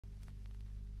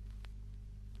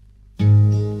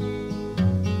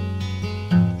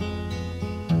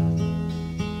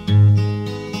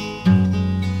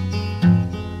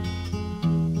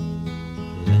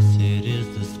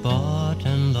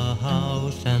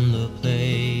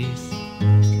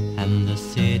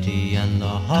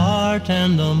heart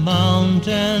and the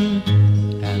mountain,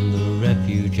 and the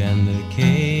refuge and the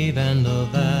cave and the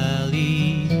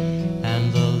valley,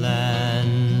 and the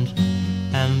land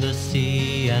and the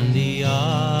sea and the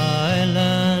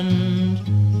island,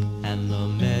 and the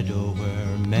meadow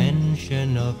where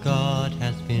mention of God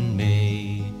has been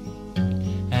made,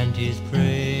 and his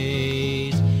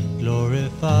praise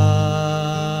glorified.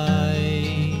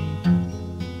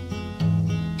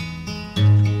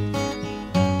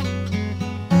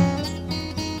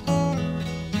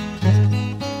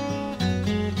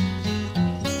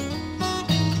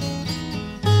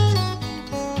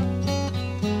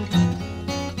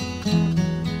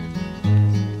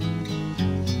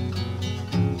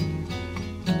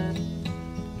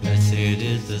 Blessed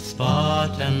is the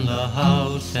spot and the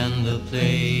house and the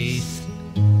place,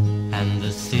 and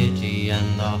the city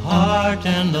and the heart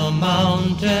and the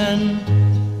mountain,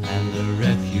 and the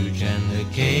refuge and the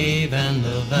cave and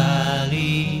the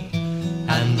valley,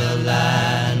 and the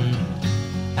land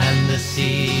and the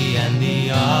sea and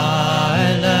the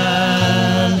island,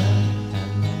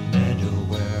 and the meadow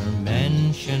where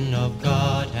mention of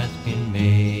God has been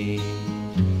made,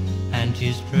 and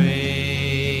his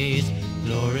praise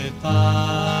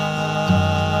glorified.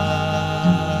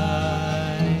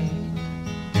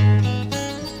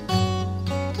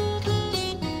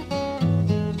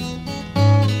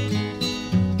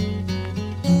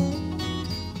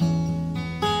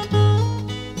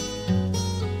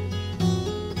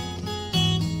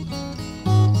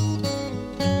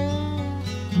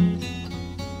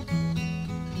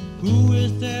 Who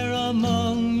is there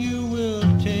among you will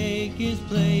take his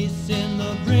place in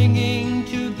the bringing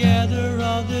together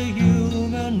of the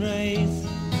human race?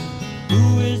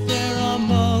 Who is there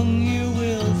among you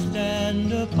will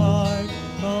stand apart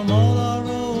from all our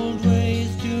old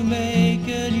ways to make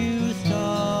a new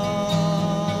start?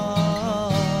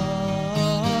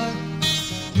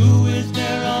 Who is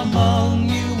there among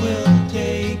you will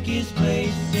take his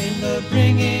place in the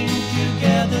bringing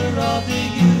together of the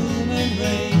human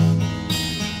race?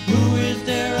 Who is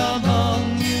there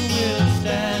among you will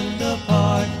stand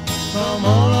apart from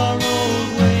all our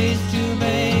old ways to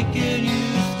make a new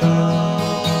start?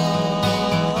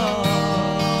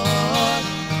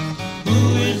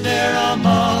 Who is there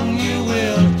among you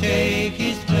will take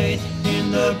his place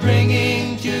in the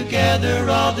bringing together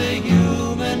of the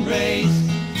human race?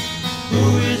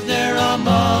 Who is there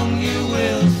among you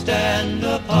will stand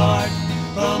apart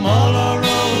from all our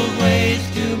old ways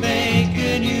to make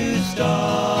a new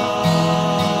start?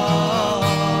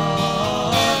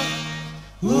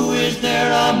 Who is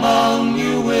there among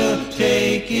you will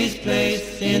take his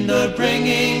place in the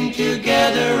bringing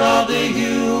together of the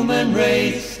human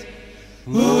race?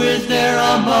 Who is there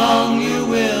among you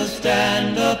will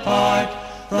stand apart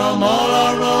from all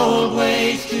our old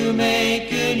ways to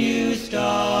make a new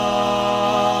start?